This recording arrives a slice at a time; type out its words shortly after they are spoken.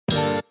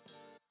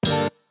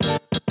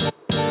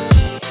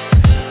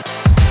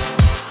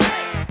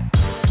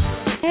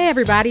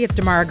everybody, it's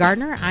Damara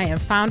Gardner. I am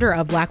founder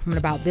of Black Women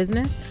About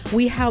Business.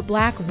 We help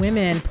Black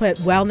women put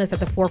wellness at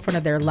the forefront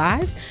of their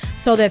lives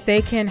so that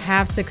they can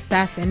have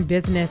success in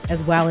business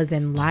as well as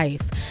in life.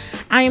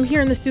 I am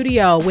here in the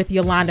studio with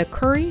Yolanda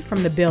Curry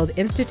from the Build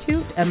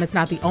Institute. It's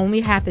not the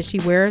only hat that she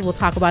wears. We'll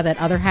talk about that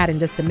other hat in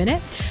just a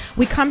minute.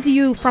 We come to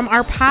you from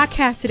our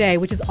podcast today,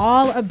 which is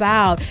all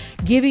about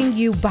giving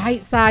you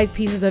bite-sized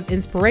pieces of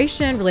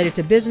inspiration related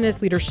to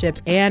business, leadership,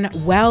 and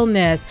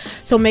wellness.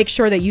 So make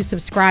sure that you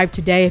subscribe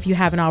today if you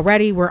haven't already.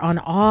 We're on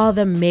all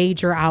the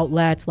major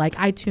outlets like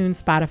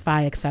iTunes,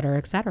 Spotify, et cetera,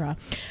 et cetera.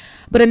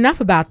 But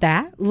enough about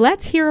that.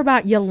 Let's hear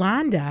about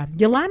Yolanda.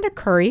 Yolanda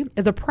Curry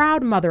is a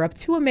proud mother of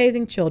two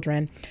amazing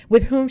children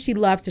with whom she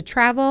loves to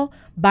travel,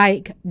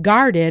 bike,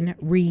 garden,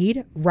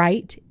 read,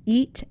 write,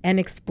 eat, and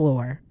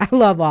explore. I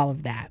love all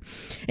of that.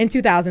 In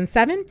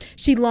 2007,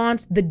 she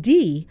launched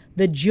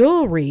The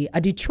Jewelry,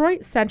 a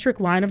Detroit-centric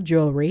line of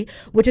jewelry,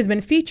 which has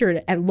been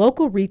featured at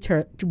local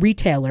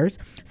retailers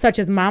such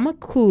as Mama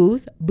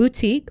Koo's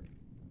Boutique,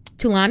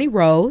 Tulani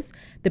Rose,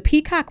 the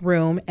Peacock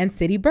Room, and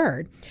City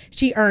Bird.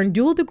 She earned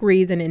dual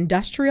degrees in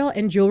industrial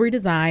and jewelry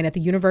design at the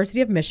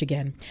University of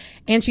Michigan,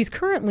 and she's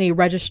currently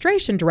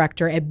registration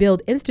director at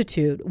Build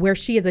Institute, where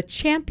she is a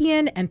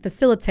champion and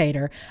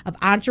facilitator of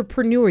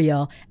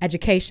entrepreneurial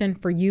education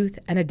for youth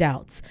and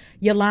adults.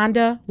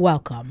 Yolanda,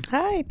 welcome.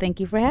 Hi,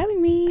 thank you for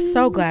having me.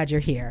 So glad you're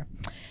here.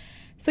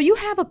 So you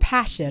have a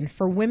passion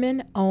for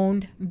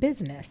women-owned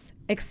business,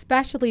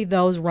 especially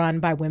those run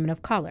by women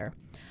of color.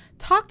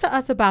 Talk to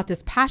us about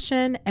this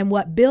passion and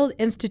what Build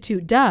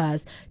Institute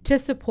does to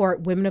support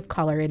women of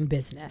color in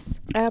business.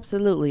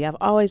 Absolutely. I've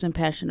always been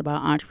passionate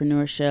about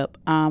entrepreneurship.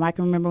 I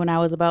can remember when I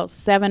was about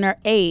 7 or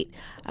 8,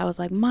 I was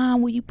like,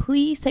 Mom, will you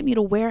please take me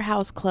to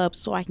Warehouse Club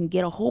so I can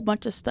get a whole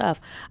bunch of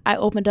stuff? I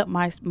opened up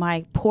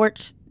my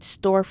porch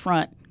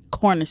storefront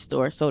corner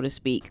store, so to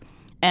speak.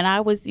 And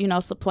I was,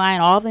 supplying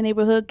all the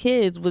neighborhood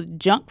kids with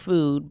junk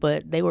food,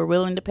 but they were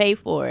willing to pay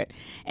for it.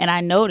 And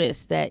I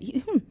noticed that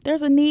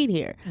there's a need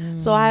here.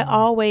 So I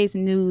always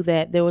knew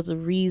that there was a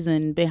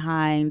reason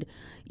behind,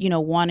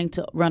 wanting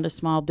to run a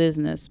small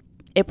business.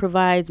 It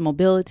provides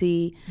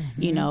mobility.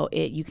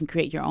 You can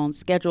create your own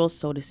schedule,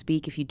 so to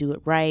speak, if you do it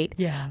right.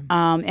 Yeah.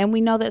 And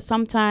we know that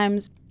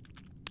sometimes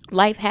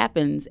life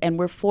happens and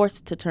we're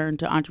forced to turn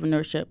to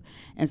entrepreneurship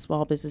and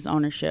small business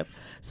ownership.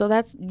 So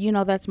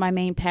that's my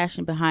main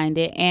passion behind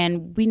it.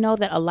 And we know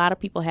that a lot of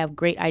people have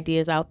great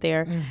ideas out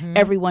there.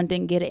 Everyone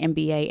didn't get an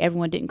MBA.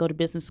 Everyone didn't go to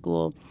business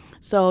school.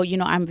 So,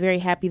 I'm very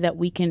happy that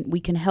we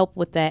can help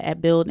with that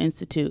at Build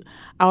Institute.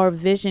 Our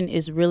vision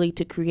is really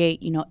to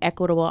create,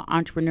 equitable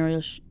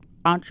entrepreneurship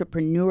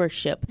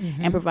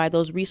and provide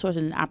those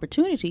resources and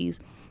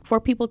opportunities for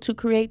people to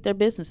create their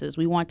businesses.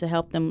 We want to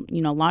help them,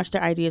 launch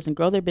their ideas and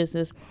grow their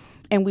business.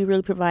 And we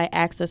really provide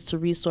access to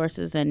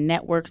resources and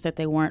networks that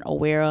they weren't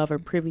aware of or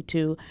privy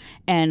to.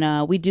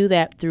 And we do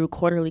that through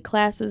quarterly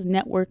classes,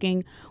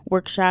 networking,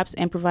 workshops,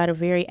 and provide a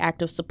very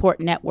active support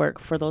network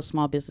for those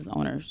small business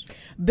owners.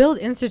 Build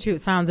Institute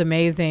sounds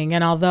amazing.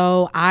 And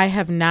although I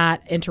have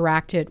not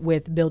interacted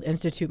with Build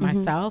Institute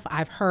myself,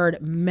 I've heard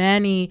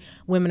many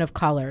women of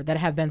color that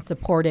have been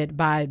supported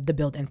by the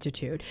Build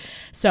Institute.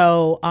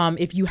 So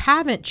if you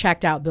haven't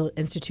checked out Build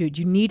Institute,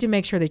 you need to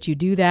make sure that you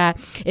do that.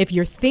 If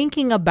you're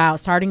thinking about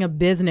starting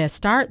a business,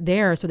 start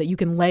there so that you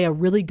can lay a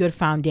really good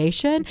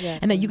foundation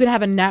and that you can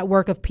have a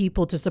network of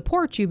people to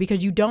support you,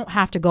 because you don't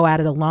have to go at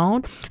it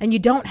alone and you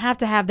don't have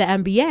to have the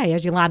MBA,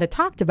 as Yolanda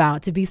talked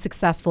about, to be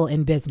successful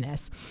in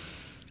business.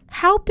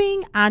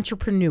 Helping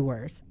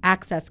entrepreneurs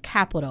access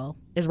capital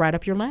is right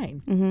up your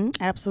lane.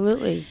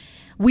 Absolutely.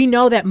 We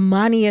know that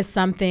money is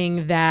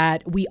something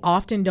that we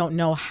often don't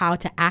know how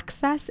to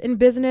access in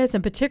business,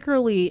 and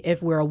particularly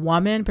if we're a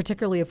woman,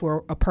 particularly if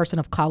we're a person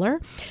of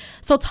color.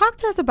 So talk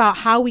to us about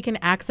how we can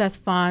access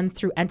funds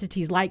through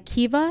entities like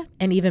Kiva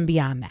and even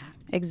beyond that.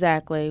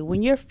 Exactly.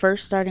 When you're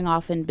first starting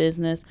off in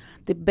business,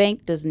 the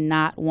bank does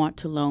not want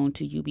to loan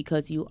to you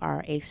because you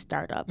are a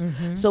startup.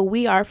 So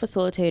we are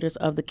facilitators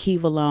of the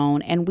Kiva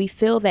loan, and we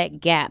fill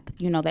that gap,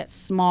 that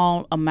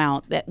small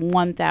amount, that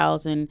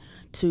 $1,000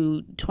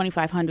 to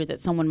 $2,500 that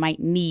someone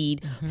might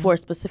need for a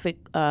specific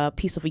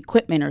piece of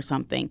equipment or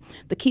something.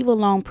 The Kiva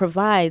loan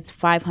provides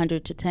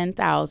 $500 to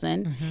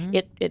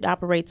 $10,000. It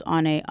operates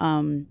on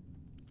a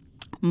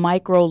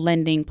micro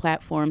lending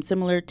platform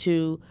similar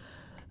to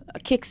a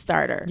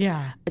Kickstarter.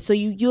 Yeah. So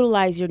you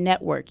utilize your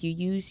network. You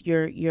use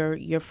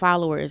your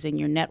followers and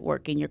your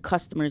network and your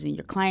customers and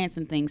your clients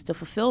and things to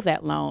fulfill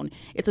that loan.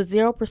 It's a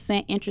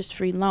 0%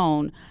 interest-free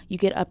loan. You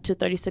get up to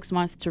 36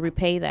 months to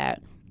repay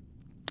that.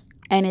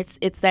 And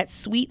it's that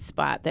sweet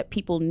spot that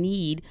people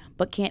need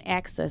but can't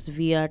access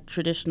via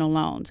traditional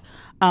loans.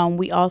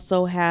 We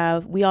also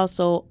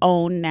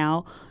own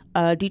now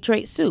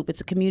Detroit Soup.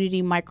 It's a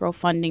community micro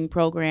funding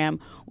program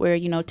where,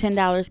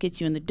 $10 gets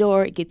you in the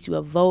door. It gets you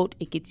a vote.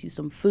 It gets you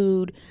some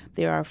food.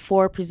 There are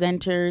 4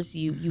 presenters.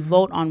 You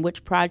vote on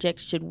which project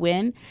should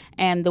win,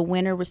 and the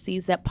winner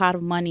receives that pot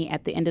of money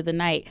at the end of the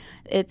night.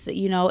 It's,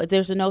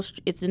 it's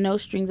a no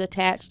strings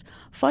attached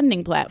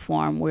funding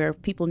platform where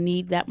people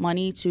need that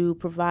money to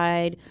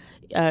provide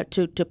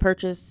to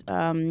purchase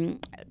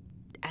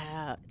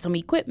some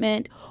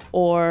equipment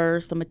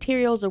or some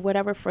materials or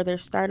whatever for their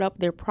startup,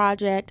 their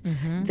project,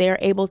 they're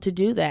able to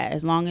do that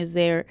as long as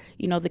they're,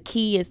 the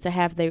key is to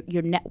have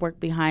your network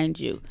behind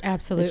you.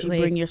 Absolutely. That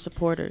you bring your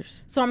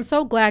supporters. So I'm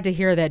so glad to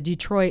hear that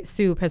Detroit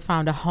Soup has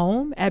found a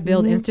home at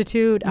Build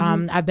Institute.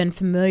 I've been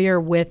familiar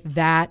with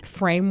that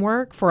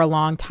framework for a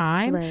long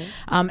time. Right.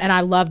 And I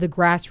love the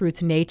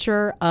grassroots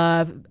nature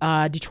of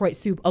Detroit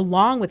Soup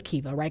along with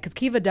Kiva, right? Because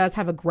Kiva does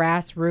have a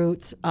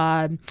grassroots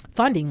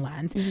funding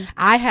lens.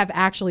 I have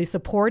actually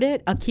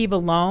supported a Kiva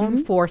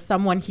loan for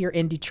someone here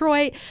in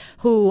Detroit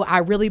who I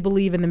really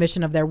believe in the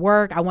mission of their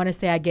work. I want to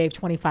say I gave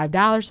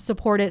 $25 to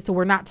support it. So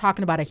we're not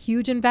talking about a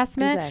huge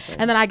investment. Exactly.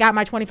 And then I got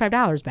my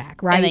 $25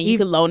 back, right? And then you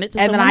can loan it to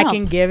someone else. And then I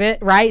else. can give it,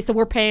 right? So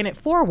we're paying it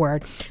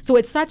forward. So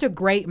it's such a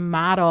great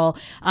model.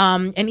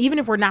 And even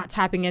if we're not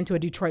tapping into a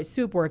Detroit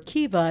Soup or a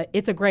Kiva,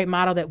 it's a great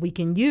model that we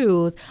can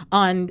use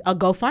on a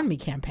GoFundMe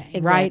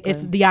campaign, right?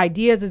 It's the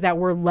idea is that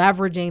we're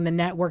leveraging the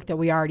network that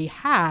we already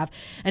have,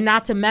 and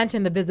not to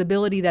mention the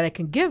visibility that it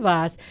can give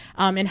us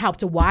and help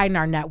to widen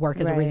our network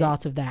as a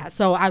result of that.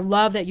 So I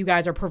love that you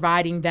guys are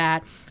providing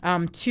that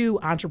to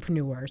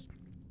entrepreneurs.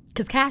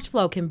 Because cash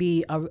flow can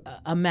be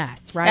a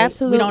mess, right?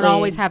 Absolutely. We don't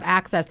always have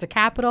access to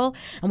capital,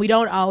 and we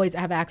don't always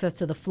have access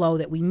to the flow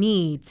that we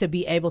need to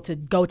be able to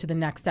go to the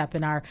next step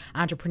in our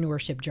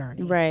entrepreneurship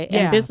journey. Right. Yeah.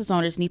 And business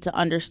owners need to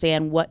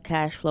understand what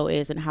cash flow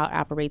is and how it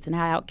operates and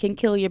how it can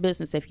kill your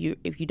business if you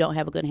don't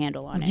have a good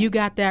handle on it. You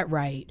got that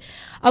right.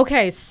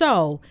 Okay,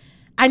 so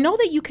I know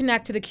that you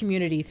connect to the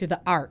community through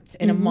the arts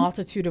in a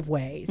multitude of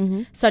ways,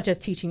 such as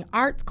teaching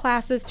arts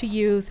classes to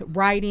youth,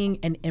 writing,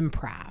 and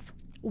improv.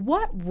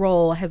 What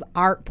role has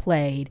art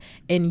played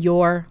in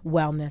your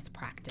wellness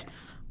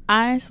practice?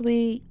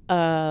 Honestly,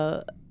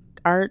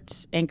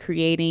 art and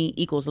creating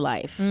equals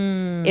life.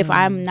 If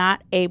I'm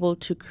not able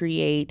to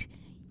create,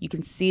 you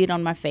can see it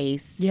on my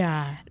face.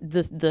 Yeah.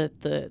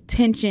 The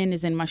tension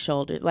is in my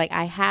shoulders. Like,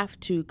 I have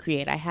to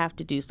create. I have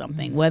to do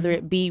something, whether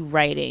it be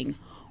writing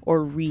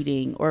or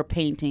reading or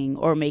painting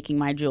or making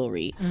my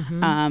jewelry.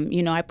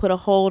 I put a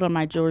hold on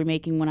my jewelry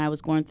making when I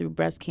was going through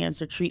breast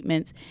cancer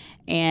treatments,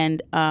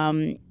 and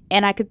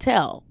I could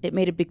tell it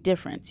made a big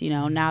difference.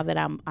 Now that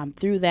I'm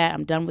through that,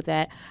 I'm done with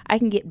that, I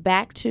can get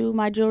back to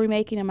my jewelry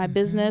making and my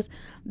business,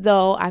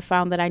 though I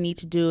found that I need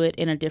to do it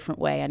in a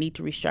different way. I need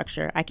to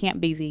restructure. I can't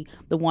be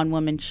the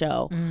one-woman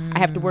show. I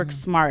have to work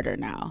smarter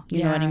now.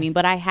 You know what I mean?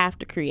 But I have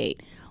to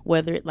create.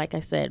 Whether it, like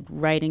I said,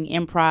 writing,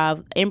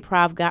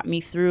 improv got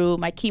me through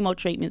my chemo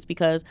treatments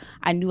because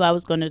I knew I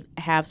was going to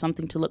have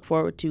something to look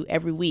forward to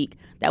every week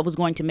that was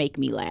going to make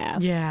me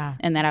laugh. Yeah.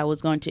 And that I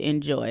was going to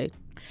enjoy.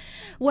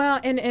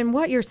 Well, and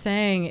what you're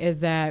saying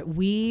is that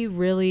we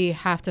really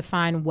have to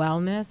find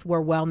wellness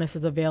where wellness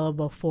is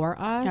available for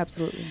us.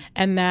 Absolutely.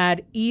 And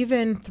that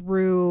even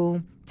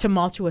through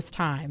tumultuous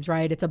times,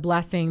 right? It's a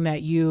blessing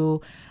that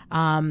you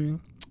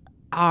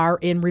are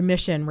in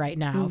remission right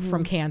now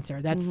from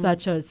cancer. That's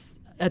such a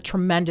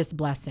tremendous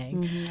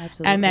blessing.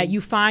 Absolutely. And that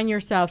you find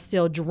yourself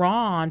still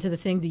drawn to the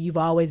things that you've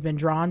always been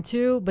drawn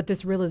to, but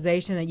this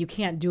realization that you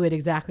can't do it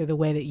exactly the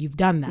way that you've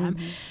done them.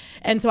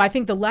 And so I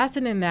think the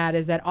lesson in that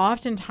is that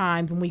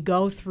oftentimes when we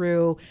go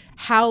through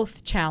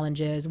health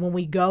challenges, when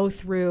we go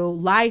through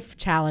life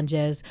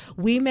challenges,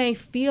 we may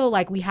feel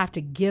like we have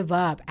to give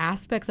up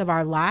aspects of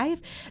our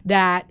life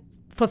that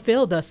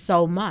fulfilled us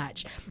so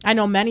much. I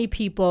know many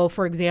people,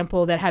 for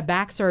example, that had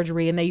back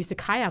surgery and they used to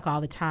kayak all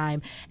the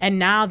time, and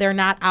now they're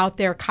not out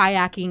there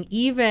kayaking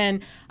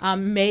even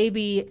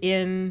maybe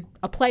in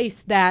a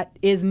place that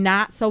is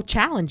not so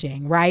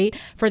challenging, right,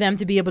 for them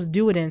to be able to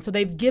do it in. So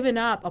they've given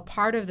up a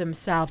part of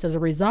themselves as a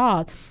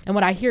result. And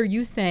what I hear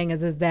you saying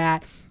is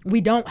that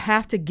we don't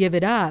have to give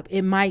it up.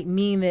 It might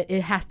mean that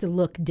it has to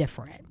look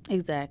different.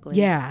 Exactly.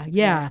 Yeah.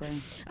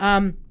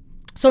 Exactly.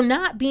 So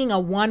not being a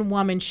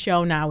one-woman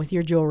show now with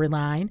your jewelry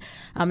line,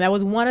 that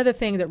was one of the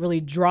things that really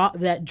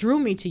drew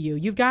me to you.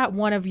 You've got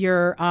one of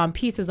your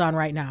pieces on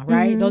right now,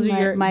 right? Those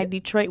are my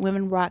Detroit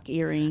Women Rock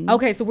earrings.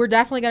 Okay, so we're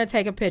definitely going to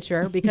take a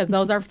picture because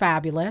those are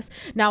fabulous.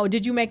 Now,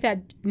 did you make that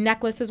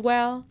necklace as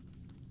well?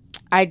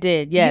 I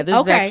did. Yeah, this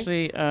is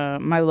actually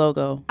my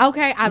logo.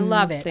 Okay, I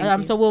love it.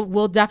 So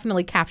we'll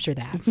definitely capture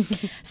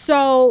that.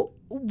 So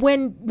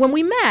when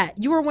we met,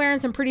 you were wearing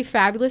some pretty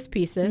fabulous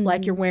pieces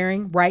like you're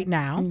wearing right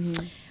now.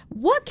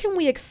 What can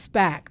we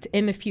expect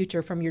in the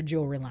future from your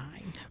jewelry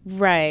line?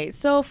 Right.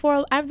 So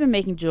I've been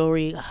making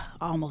jewelry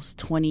almost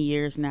 20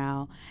 years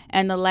now.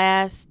 And the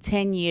last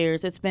 10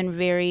 years, it's been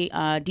very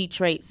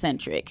Detroit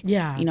centric.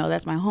 Yeah.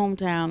 That's my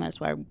hometown. That's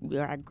where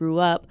I grew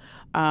up.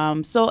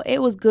 So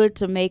it was good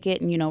to make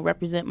it and,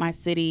 represent my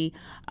city.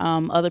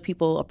 Other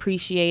people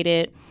appreciate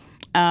it.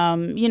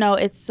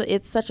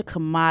 It's such a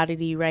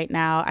commodity right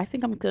now. I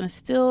think I'm going to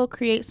still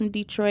create some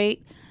Detroit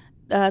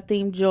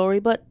themed jewelry,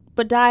 but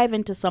dive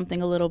into something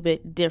a little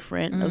bit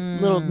different, a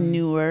little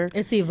newer.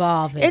 It's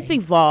evolving.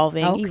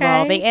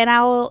 Evolving. And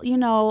I will,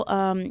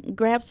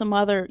 grab some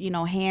other,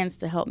 hands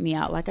to help me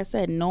out. Like I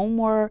said, no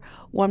more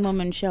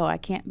one-woman show. I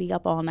can't be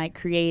up all night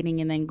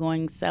creating and then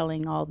going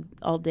selling all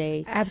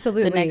day.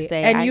 Absolutely. The next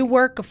day. And you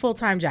work a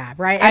full-time job,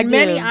 right? I And do.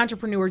 many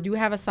entrepreneurs do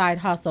have a side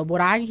hustle.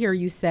 What I hear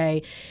you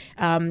say,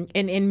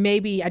 and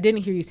maybe I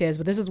didn't hear you say this,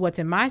 but this is what's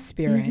in my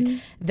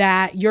spirit,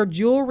 that your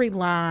jewelry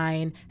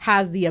line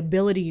has the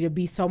ability to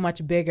be so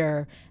much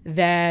bigger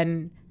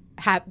than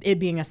it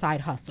being a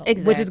side hustle,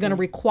 which is going to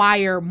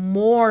require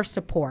more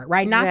support,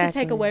 right? Not to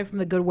take away from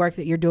the good work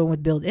that you're doing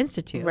with Build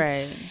Institute.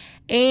 Right.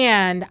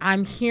 And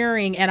I'm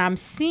hearing and I'm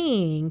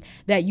seeing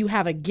that you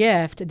have a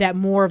gift that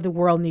more of the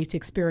world needs to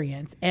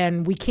experience.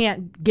 And we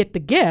can't get the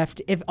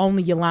gift if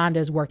only Yolanda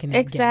is working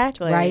that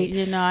gift,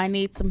 right? I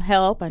need some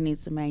help. I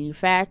need some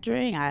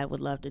manufacturing. I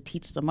would love to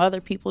teach some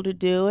other people to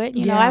do it.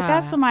 I've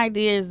got some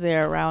ideas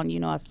there around,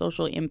 a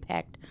social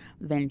impact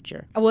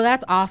venture. Well,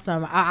 that's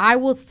awesome. I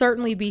will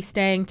certainly be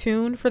staying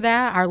tuned for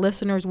that. Our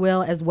listeners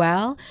will as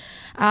well.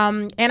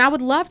 And I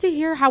would love to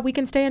hear how we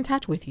can stay in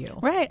touch with you.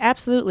 Right,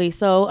 absolutely.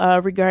 So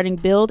regarding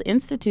Build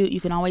Institute, you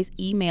can always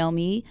email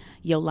me,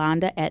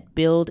 Yolanda at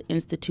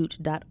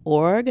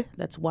buildinstitute.org.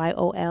 That's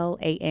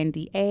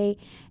YOLANDA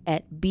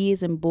at B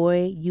as in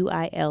boy,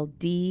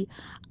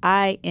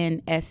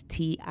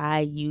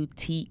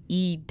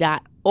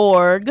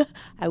 UILDINSTIUTE.org.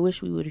 I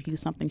wish we would have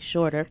used something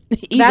shorter.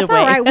 That's way.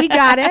 All right. We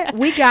got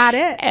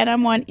it. And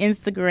I'm on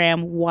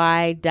Instagram,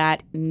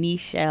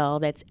 y.nichelle.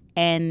 That's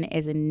N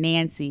as in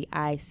Nancy,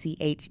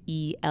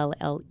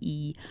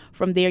 ICHELLE.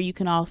 From there, you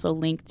can also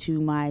link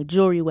to my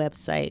jewelry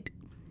website.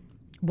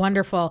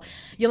 Wonderful.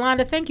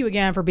 Yolanda, thank you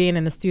again for being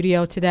in the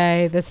studio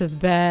today. This has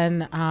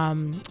been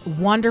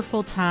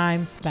wonderful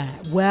time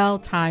spent. Well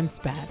time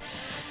spent.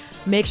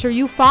 Make sure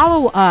you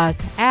follow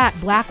us at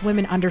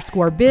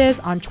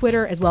blackwomen_biz on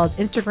Twitter as well as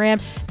Instagram,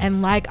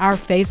 and like our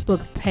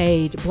Facebook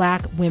page,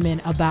 Black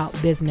Women About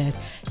Business.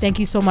 Thank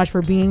you so much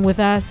for being with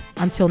us.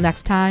 Until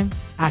next time,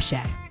 Ashe.